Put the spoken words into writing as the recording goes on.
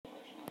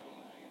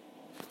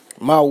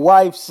My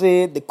wife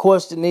said the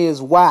question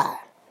is why.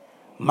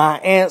 My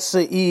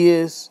answer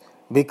is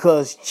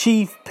because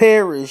Chief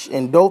Parrish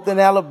in Dothan,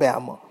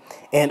 Alabama,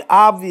 and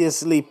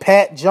obviously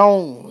Pat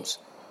Jones,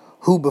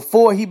 who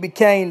before he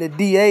became the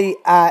DA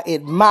I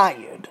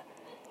admired,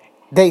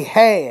 they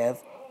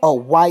have a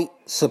white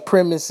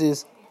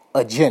supremacist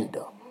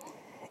agenda.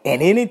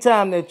 And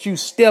anytime that you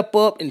step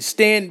up and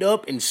stand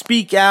up and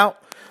speak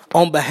out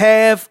on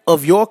behalf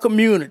of your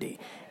community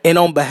and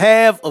on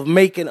behalf of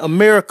making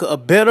America a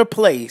better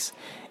place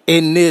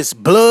in this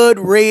blood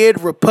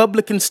red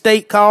Republican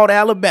state called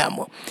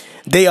Alabama,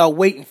 they are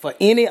waiting for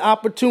any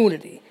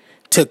opportunity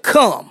to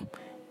come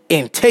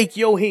and take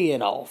your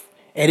head off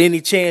at any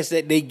chance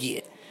that they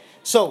get.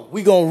 So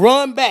we're going to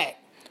run back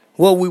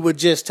what we were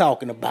just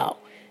talking about.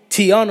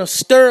 Tiana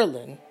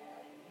Sterling,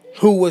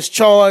 who was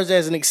charged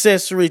as an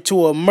accessory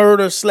to a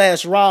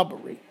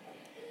murder/robbery,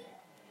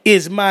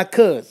 is my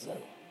cousin.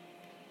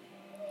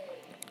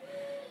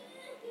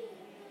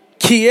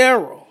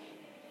 Kiera,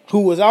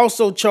 who was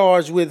also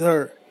charged with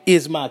her,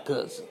 is my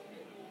cousin.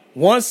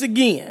 Once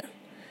again,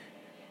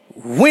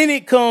 when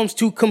it comes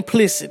to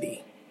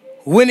complicity,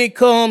 when it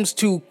comes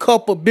to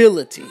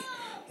culpability,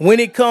 when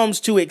it comes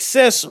to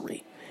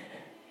accessory,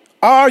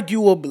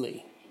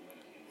 arguably,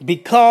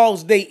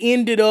 because they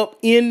ended up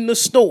in the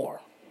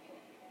store.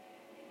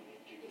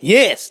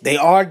 Yes, they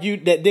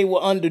argued that they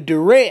were under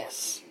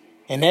duress,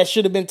 and that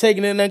should have been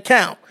taken into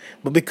account.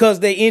 But because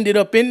they ended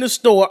up in the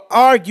store,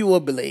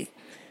 arguably,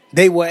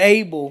 they were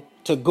able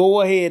to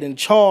go ahead and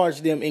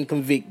charge them and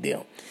convict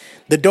them.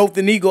 The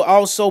Dothan Eagle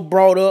also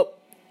brought up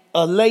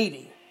a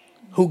lady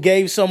who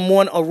gave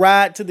someone a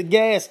ride to the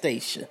gas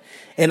station.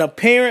 And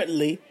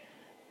apparently,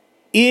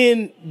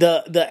 in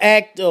the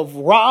act of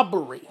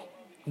robbery,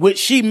 which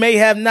she may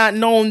have not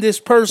known this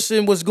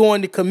person was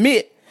going to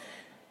commit,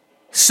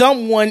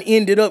 someone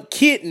ended up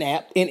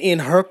kidnapped and in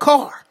her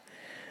car.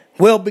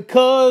 Well,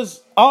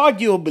 because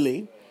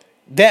arguably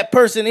that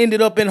person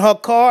ended up in her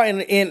car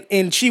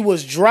and she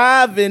was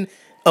driving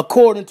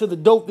according to the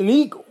Dothan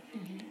Eagle,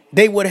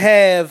 they would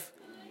have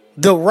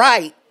the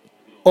right,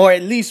 or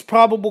at least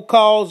probable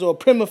cause or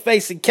prima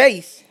facie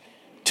case,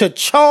 to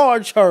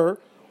charge her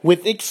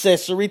with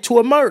accessory to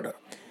a murder.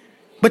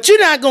 But you're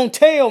not going to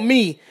tell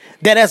me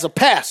that as a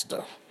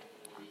pastor,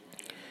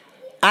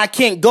 I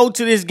can't go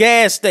to this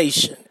gas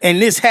station,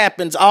 and this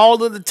happens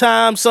all of the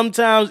time,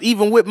 sometimes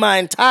even with my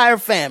entire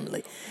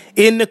family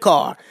in the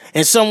car,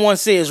 and someone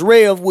says,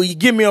 Rev, will you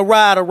give me a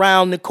ride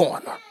around the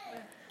corner?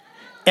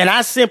 And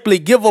I simply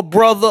give a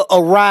brother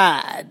a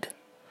ride,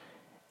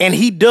 and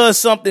he does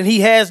something he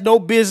has no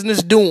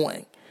business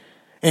doing,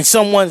 and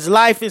someone's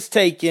life is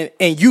taken,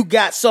 and you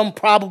got some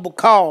probable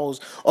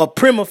cause or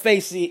prima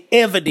facie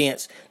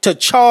evidence to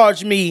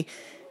charge me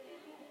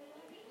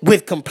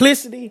with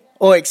complicity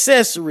or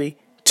accessory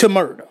to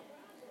murder.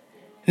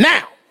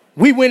 Now,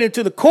 we went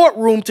into the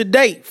courtroom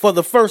today for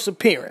the first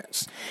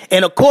appearance.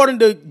 And according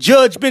to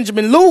Judge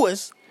Benjamin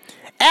Lewis,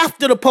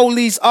 after the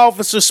police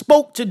officer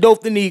spoke to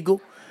Dothan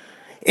Eagle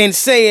and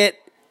said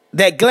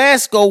that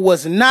Glasgow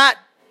was not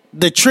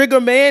the trigger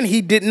man,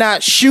 he did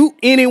not shoot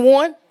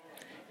anyone,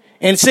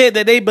 and said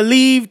that they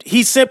believed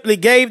he simply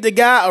gave the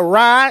guy a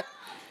ride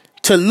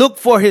to look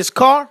for his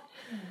car,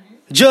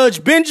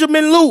 Judge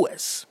Benjamin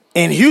Lewis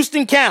in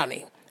Houston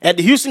County, at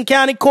the Houston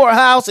County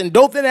Courthouse in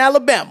Dothan,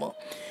 Alabama,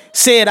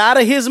 said out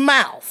of his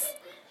mouth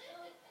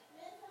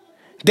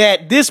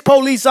that this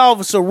police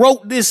officer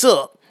wrote this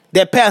up,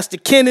 that Pastor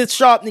Kenneth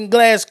Sharpton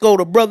Glasgow,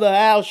 the brother of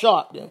Al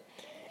Sharpton,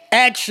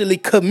 actually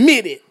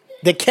committed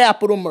the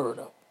capital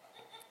murder.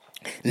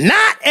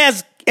 Not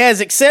as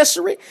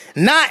accessory,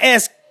 not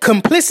as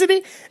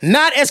complicity,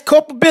 not as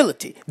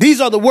culpability.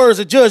 These are the words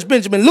of Judge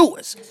Benjamin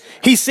Lewis.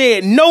 He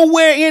said,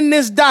 nowhere in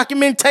this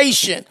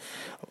documentation,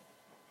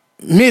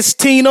 Miss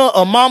Tina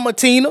or Mama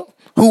Tina,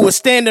 who was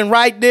standing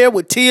right there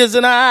with tears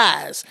in her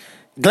eyes,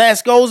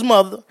 Glasgow's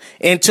mother,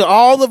 and to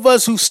all of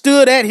us who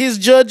stood at his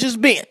judge's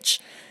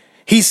bench,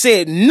 he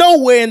said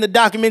nowhere in the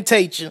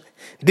documentation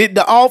did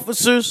the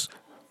officers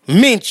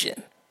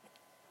mention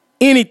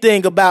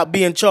anything about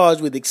being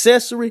charged with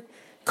accessory,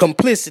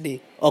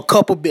 complicity, or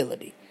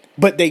culpability.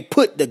 But they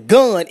put the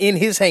gun in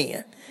his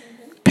hand.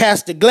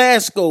 Pastor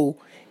Glasgow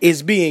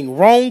is being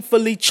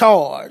wrongfully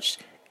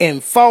charged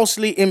and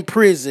falsely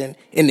imprisoned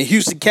in the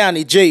Houston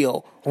County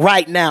Jail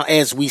right now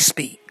as we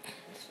speak.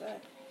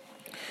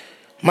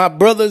 My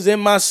brothers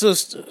and my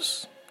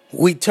sisters,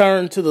 we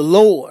turn to the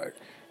Lord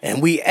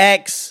and we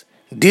ask,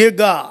 dear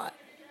God,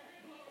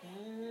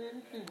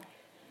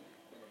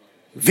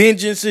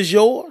 vengeance is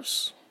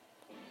yours.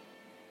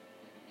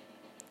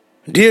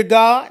 Dear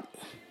God,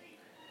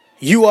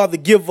 you are the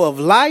giver of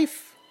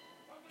life.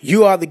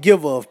 You are the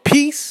giver of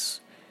peace.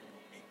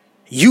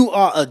 You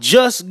are a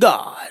just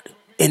God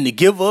and the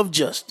giver of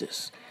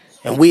justice.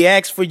 And we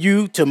ask for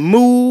you to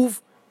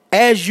move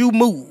as you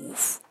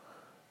move.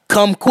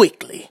 Come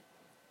quickly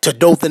to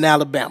Dothan,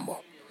 Alabama.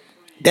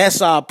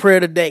 That's our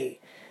prayer today.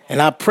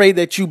 And I pray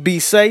that you be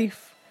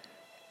safe.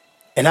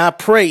 And I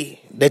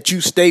pray that you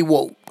stay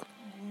woke.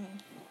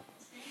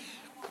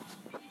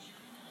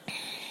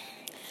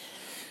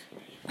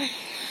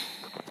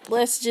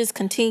 let's just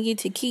continue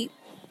to keep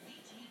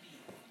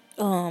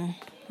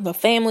the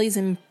families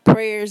in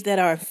prayers that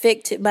are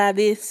affected by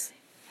this.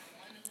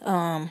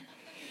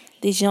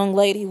 This young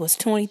lady was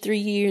 23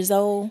 years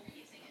old,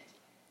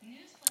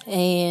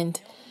 and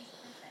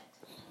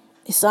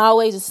it's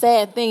always a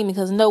sad thing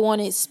because no one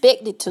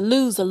expected to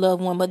lose a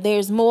loved one, but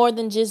there's more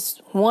than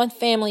just one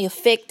family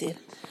affected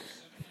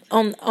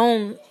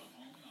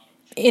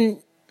in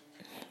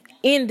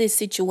this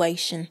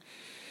situation.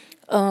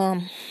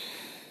 And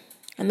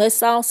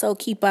let's also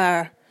keep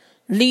our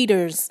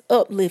leaders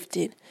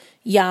uplifted,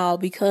 y'all,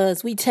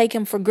 because we take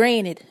them for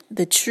granted.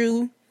 The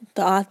true,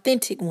 the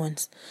authentic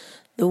ones,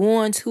 the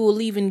ones who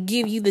will even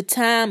give you the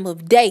time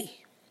of day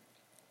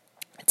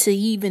to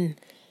even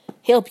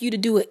help you to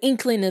do an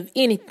inkling of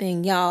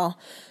anything, y'all.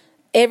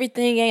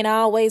 Everything ain't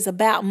always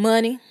about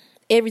money.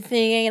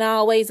 Everything ain't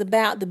always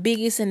about the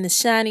biggest and the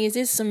shiniest.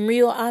 There's some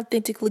real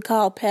authentically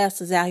called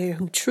pastors out here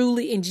who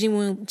truly and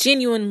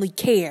genuinely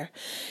care.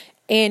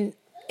 And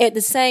at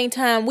the same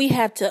time, we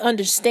have to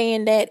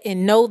understand that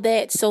and know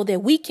that so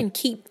that we can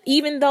keep,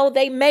 even though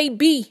they may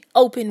be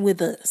open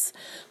with us,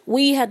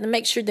 we have to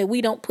make sure that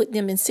we don't put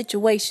them in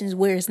situations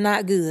where it's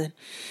not good.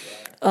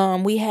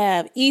 We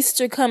have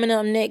Easter coming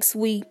up next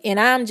week, and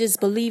I'm just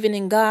believing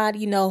in God,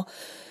 even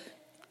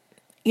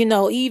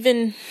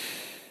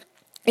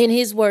in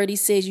his word, he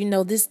says,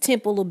 this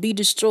temple will be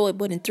destroyed,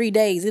 but in 3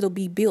 days it'll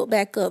be built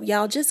back up.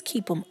 Y'all just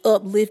keep them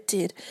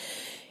uplifted.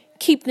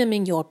 Keep them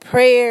in your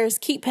prayers.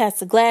 Keep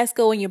Pastor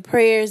Glasgow in your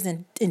prayers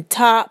and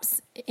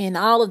Tops and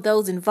all of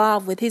those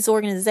involved with his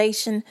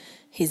organization,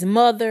 his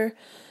mother.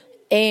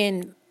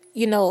 And,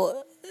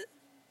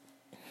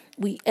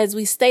 as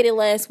we stated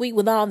last week,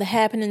 with all the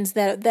happenings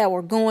that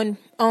were going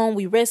on,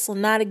 we wrestle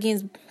not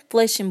against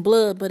flesh and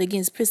blood, but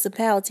against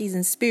principalities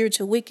and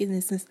spiritual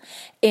wickednesses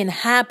in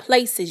high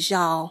places,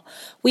 y'all.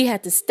 We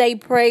have to stay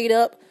prayed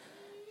up.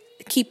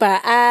 Keep our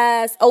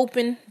eyes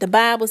open. The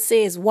Bible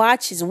says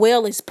watch as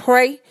well as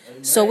pray.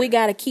 Amen. So we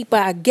got to keep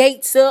our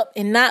gates up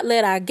and not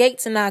let our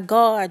gates and our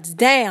guards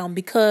down,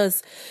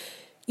 because,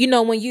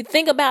 when you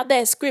think about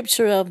that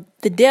scripture of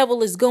the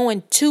devil is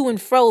going to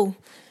and fro,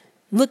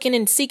 looking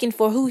and seeking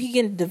for who he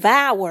can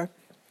devour,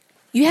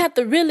 you have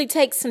to really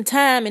take some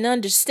time and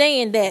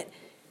understand that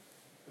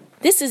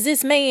this is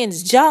this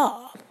man's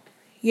job.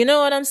 You know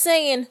what I'm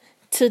saying?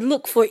 To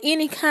look for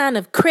any kind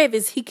of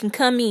crevice he can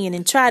come in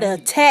and try to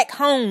attack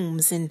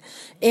homes and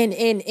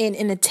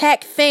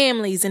attack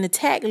families and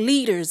attack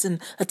leaders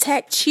and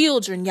attack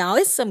children, y'all.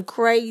 It's some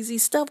crazy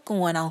stuff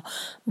going on.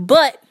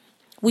 But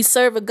we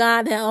serve a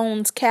God that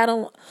owns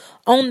cattle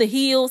on the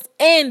hills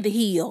and the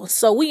hills.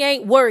 So we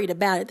ain't worried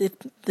about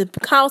it. The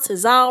cost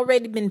has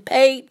already been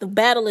paid. The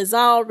battle is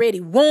already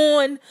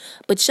won.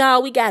 But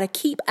y'all, we got to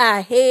keep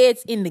our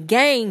heads in the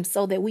game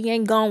so that we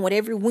ain't gone with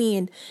every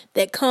wind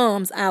that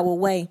comes our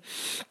way.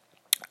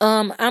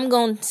 I'm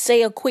going to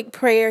say a quick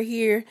prayer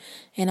here,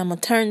 and I'm going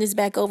to turn this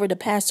back over to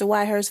Pastor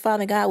Whitehurst.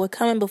 Father God, we're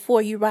coming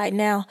before you right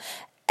now,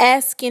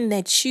 asking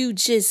that you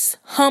just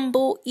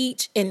humble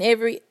each and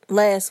every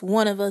last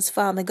one of us,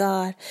 Father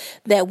God,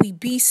 that we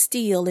be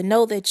still and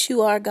know that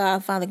you are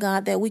God, Father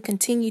God, that we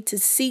continue to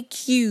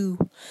seek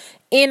you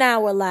in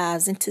our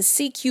lives and to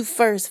seek you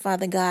first,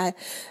 Father God.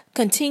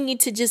 Continue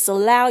to just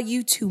allow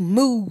you to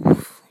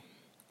move.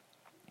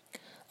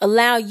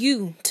 Allow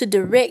you to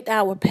direct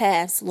our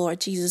paths, Lord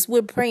Jesus.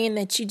 We're praying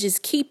that you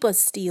just keep us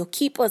still,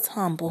 keep us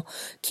humble,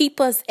 keep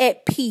us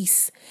at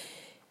peace.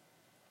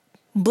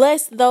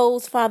 Bless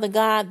those, Father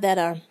God, that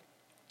are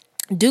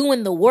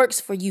doing the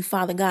works for you,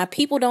 Father God.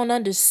 People don't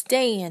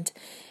understand,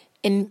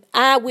 and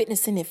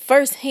eyewitnessing it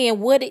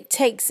firsthand what it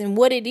takes and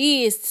what it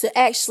is to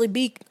actually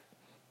be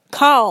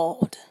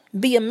called,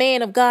 be a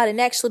man of God and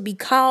actually be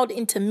called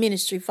into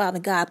ministry, Father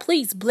God.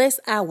 Please bless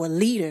our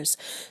leaders.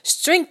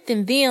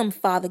 Strengthen them,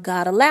 Father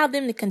God. Allow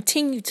them to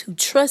continue to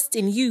trust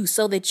in you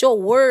so that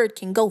your word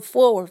can go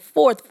forth,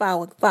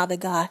 Father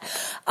God.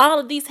 All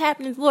of these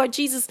happenings, Lord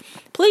Jesus,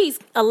 please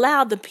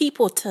allow the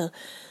people to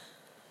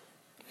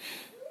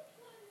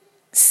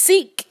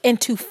seek and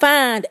to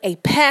find a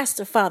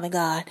pastor, Father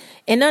God,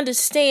 and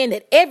understand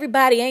that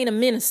everybody ain't a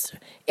minister.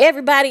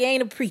 Everybody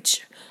ain't a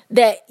preacher.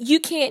 That you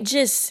can't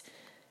just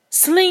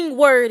sling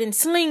word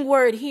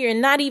here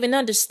and not even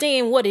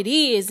understand what it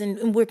is.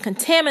 And we're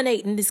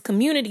contaminating this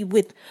community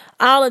with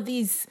all of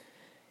these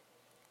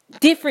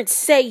different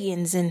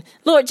sayings. And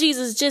Lord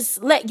Jesus,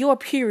 just let your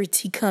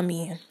purity come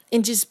in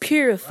and just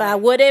purify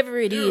whatever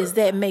it is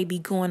that may be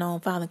going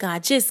on, Father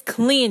God. Just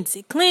cleanse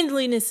it.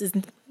 Cleanliness is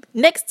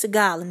next to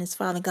godliness,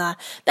 Father God.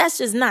 That's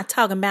just not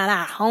talking about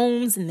our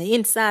homes and the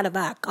inside of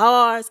our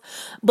cars,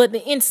 but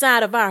the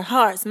inside of our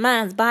hearts,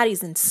 minds,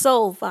 bodies, and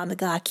soul, Father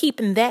God.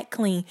 Keeping that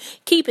clean,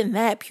 keeping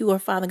that pure,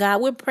 Father God.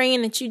 We're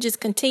praying that you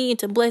just continue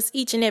to bless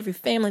each and every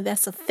family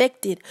that's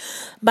affected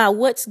by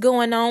what's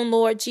going on,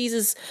 Lord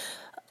Jesus.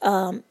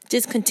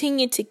 Just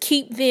continue to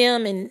keep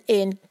them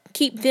and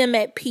keep them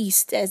at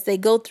peace as they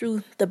go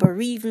through the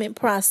bereavement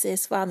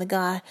process, Father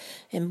God,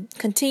 and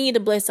continue to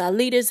bless our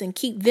leaders and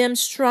keep them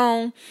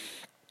strong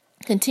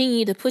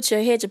Continue to put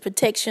your hedge of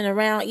protection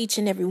around each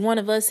and every one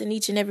of us and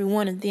each and every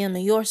one of them.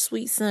 In your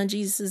sweet son,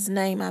 Jesus'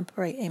 name, I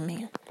pray.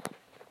 Amen.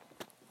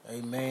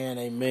 Amen,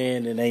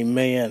 amen, and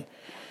amen.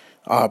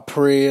 Our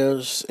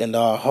prayers and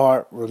our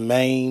heart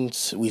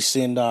remains. We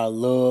send our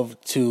love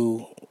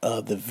to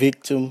the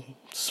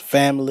victim's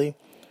family,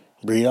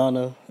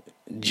 Breonna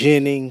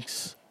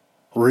Jennings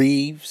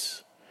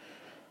Reeves.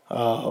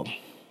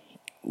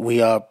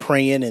 We are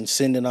praying and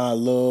sending our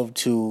love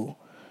to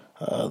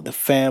the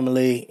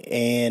family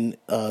and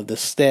the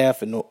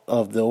staff and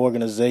of the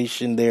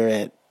organization there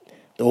at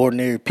the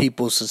Ordinary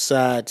People's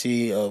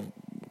Society of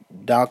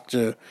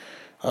Dr.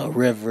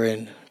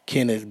 Reverend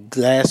Kenneth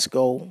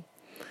Glasgow.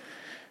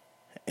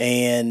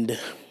 And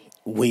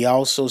we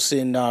also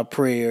send our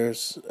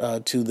prayers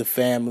to the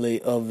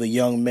family of the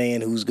young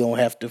man who's going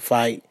to have to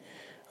fight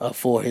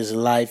for his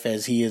life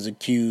as he is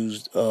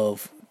accused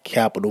of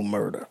capital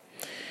murder.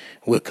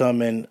 We're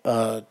coming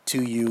to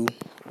you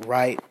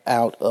right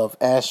out of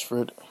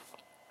Ashford,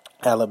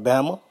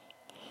 Alabama,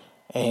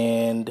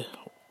 and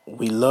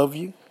we love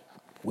you.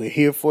 We're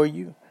here for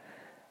you.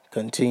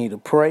 Continue to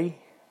pray.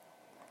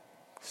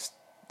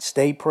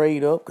 Stay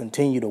prayed up.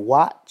 Continue to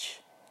watch.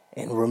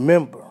 And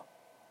remember,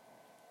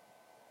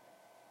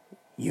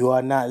 you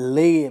are not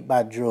led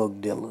by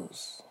drug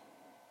dealers.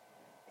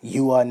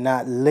 You are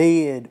not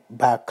led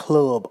by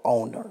club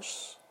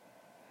owners.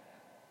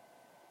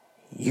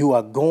 You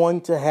are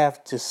going to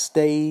have to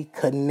stay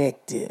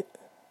connected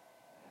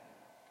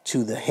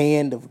to the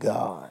hand of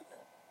God,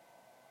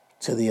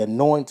 to the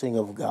anointing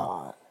of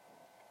God,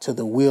 to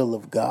the will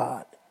of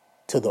God,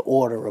 to the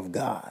order of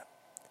God.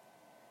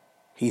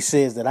 He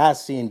says that I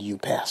send you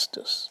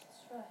pastors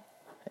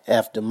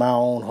after my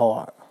own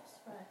heart.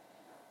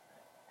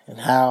 And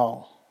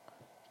how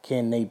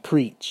can they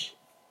preach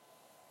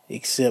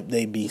except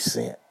they be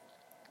sent?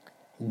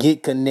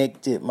 Get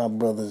connected, my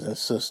brothers and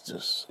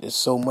sisters. There's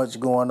so much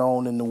going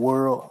on in the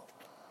world.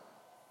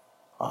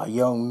 Our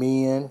young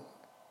men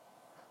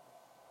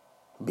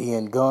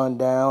being gunned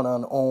down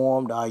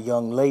unarmed. Our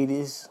young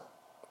ladies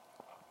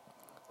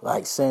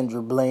like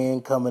Sandra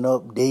Bland coming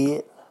up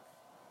dead.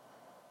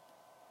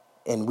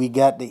 And we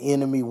got the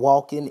enemy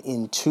walking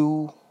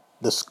into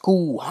the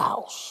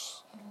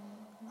schoolhouse.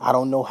 I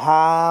don't know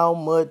how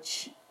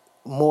much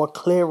more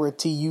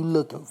clarity you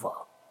looking for.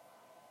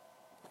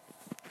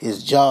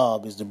 His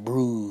job is to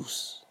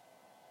bruise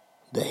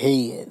the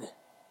head,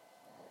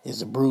 is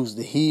to bruise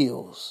the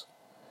heels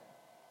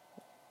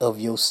of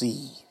your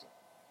seed.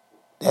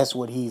 That's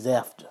what he's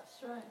after.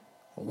 That's right.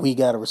 We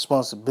got a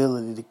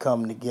responsibility to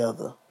come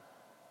together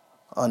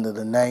under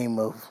the name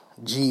of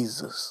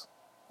Jesus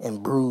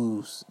and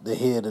bruise the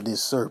head of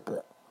this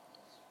serpent.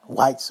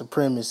 White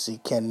supremacy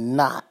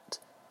cannot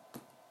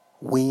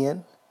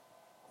win,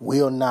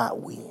 will not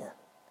win.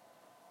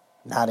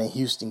 Not in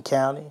Houston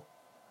County,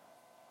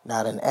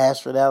 not in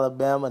Ashford,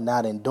 Alabama,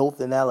 not in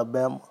Dothan,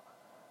 Alabama,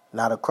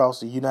 not across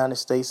the United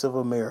States of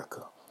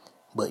America.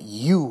 But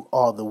you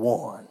are the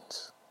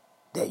ones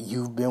that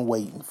you've been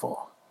waiting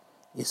for.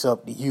 It's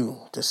up to you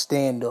to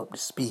stand up, to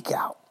speak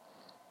out.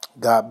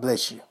 God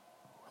bless you.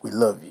 We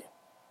love you.